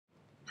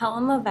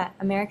Helen Levitt,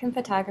 American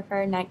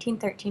photographer,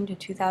 1913 to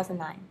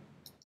 2009.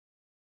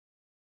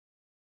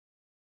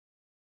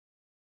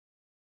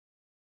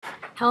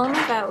 Helen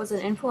Levitt was an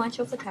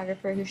influential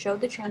photographer who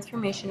showed the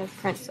transformation of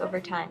prints over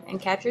time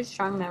and captured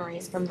strong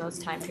memories from those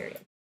time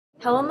periods.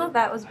 Helen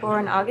Levitt was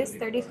born August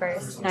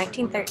 31st,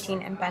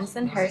 1913 in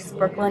Bensonhurst,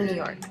 Brooklyn, New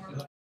York.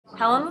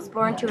 Helen was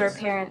born to her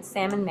parents,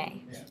 Sam and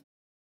May.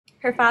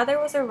 Her father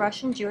was a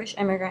Russian Jewish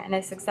immigrant and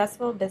a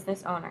successful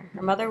business owner.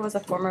 Her mother was a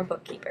former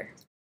bookkeeper.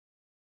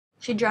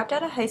 She dropped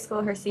out of high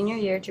school her senior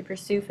year to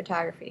pursue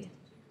photography.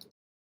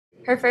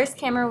 Her first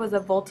camera was a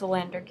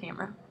Voltalander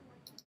camera.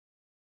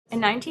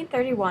 In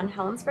 1931,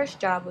 Helen's first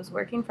job was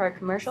working for a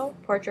commercial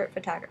portrait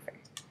photographer.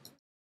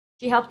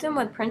 She helped him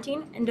with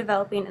printing and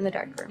developing in the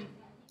darkroom.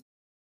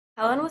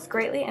 Helen was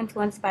greatly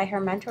influenced by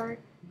her mentor,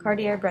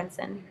 Cartier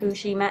Bresson, who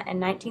she met in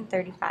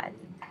 1935.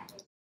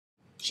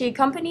 She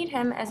accompanied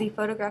him as he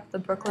photographed the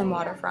Brooklyn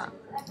waterfront.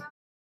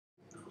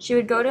 She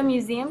would go to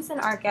museums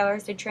and art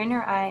galleries to train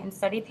her eye and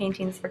study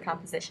paintings for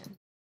composition.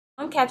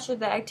 Helen captured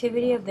the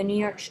activity of the New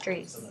York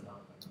streets.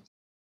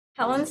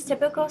 Helen's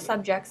typical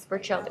subjects were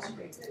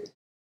children.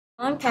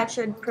 Helen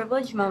captured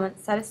privileged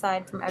moments set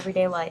aside from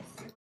everyday life.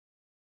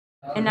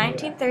 In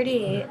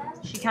 1938,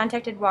 she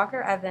contacted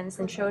Walker Evans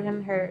and showed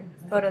him her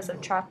photos of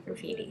chalk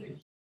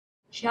graffiti.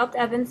 She helped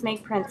Evans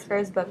make prints for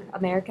his book,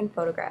 American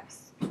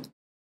Photographs.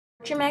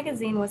 Portrait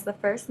magazine was the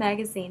first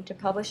magazine to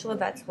publish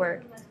Levitt's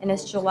work in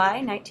its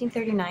July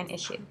 1939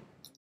 issue.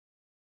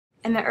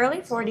 In the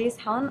early 40s,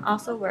 Helen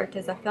also worked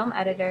as a film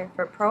editor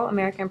for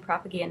pro-American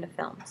propaganda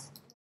films.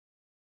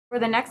 For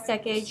the next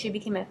decade, she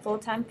became a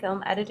full-time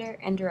film editor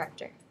and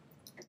director.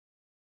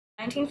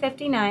 In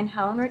 1959,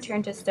 Helen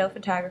returned to still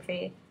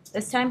photography.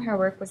 This time her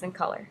work was in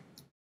color.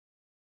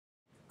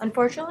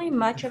 Unfortunately,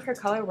 much of her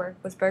color work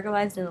was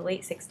burglarized in the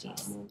late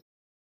 60s.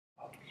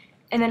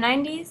 In the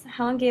 90s,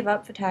 Helen gave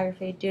up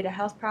photography due to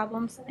health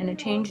problems and a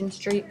change in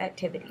street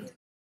activities.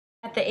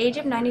 At the age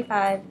of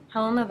 95,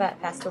 Helen Levitt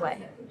passed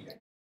away.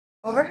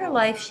 Over her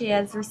life, she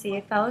has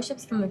received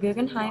fellowships from the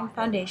Guggenheim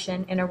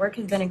Foundation, and her work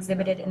has been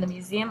exhibited in the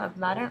Museum of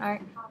Modern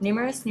Art,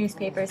 numerous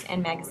newspapers,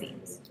 and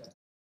magazines.